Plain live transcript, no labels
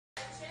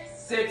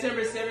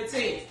September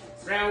 17th,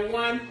 round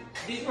 1,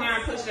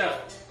 decline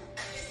push-up.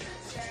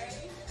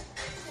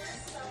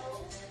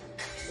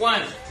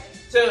 1,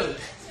 2,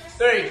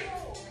 3,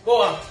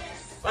 4,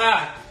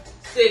 5,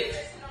 6,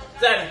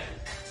 7,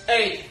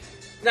 8,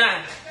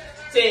 9,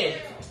 10.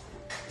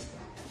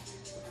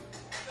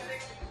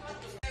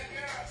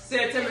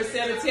 September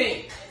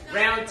 17th,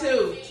 round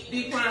 2,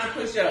 decline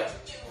push-up.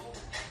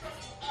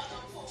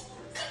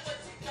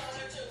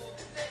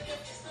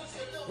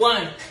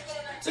 1,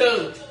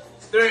 2,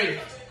 3,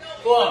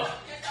 4,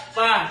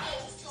 5,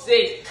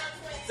 6,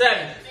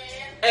 7,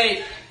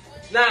 8,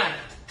 9,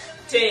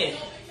 10.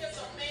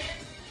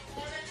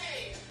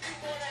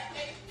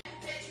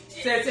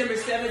 September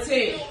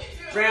 17th,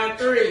 round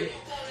 3,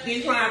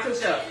 decline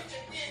push-up.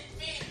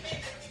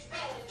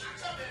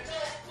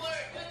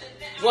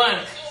 1,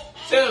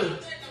 2,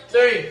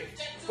 3,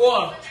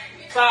 4,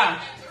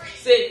 5,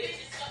 6,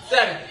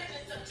 7,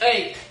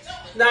 8,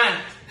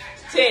 9,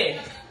 10.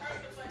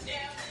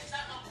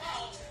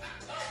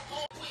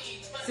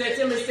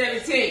 September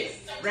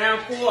 17th,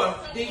 round 4,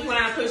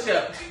 decline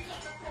push-up.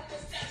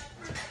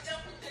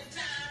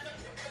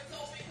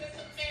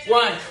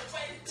 1,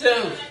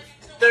 2,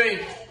 3,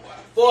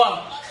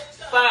 4,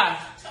 5,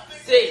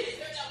 6,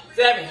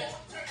 7,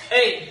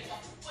 8,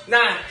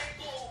 9,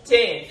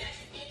 10.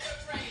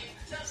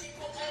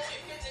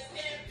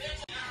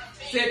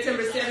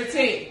 September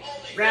 17th,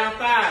 round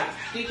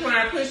 5,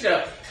 decline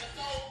push-up.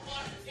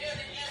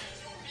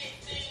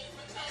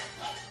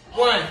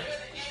 1,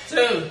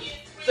 2,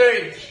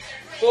 3,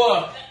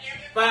 4,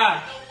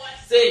 5,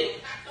 6,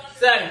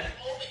 7,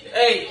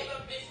 8,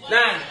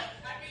 9,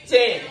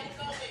 10.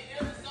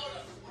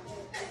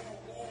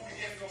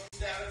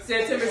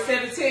 September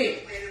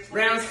 17th,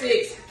 round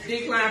 6,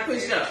 decline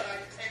push-up.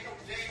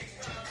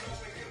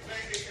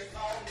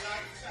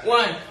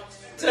 1,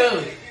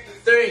 2,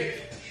 3,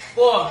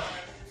 4,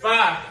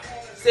 5,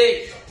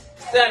 6,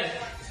 7,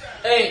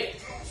 8,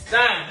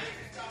 9,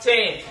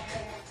 10.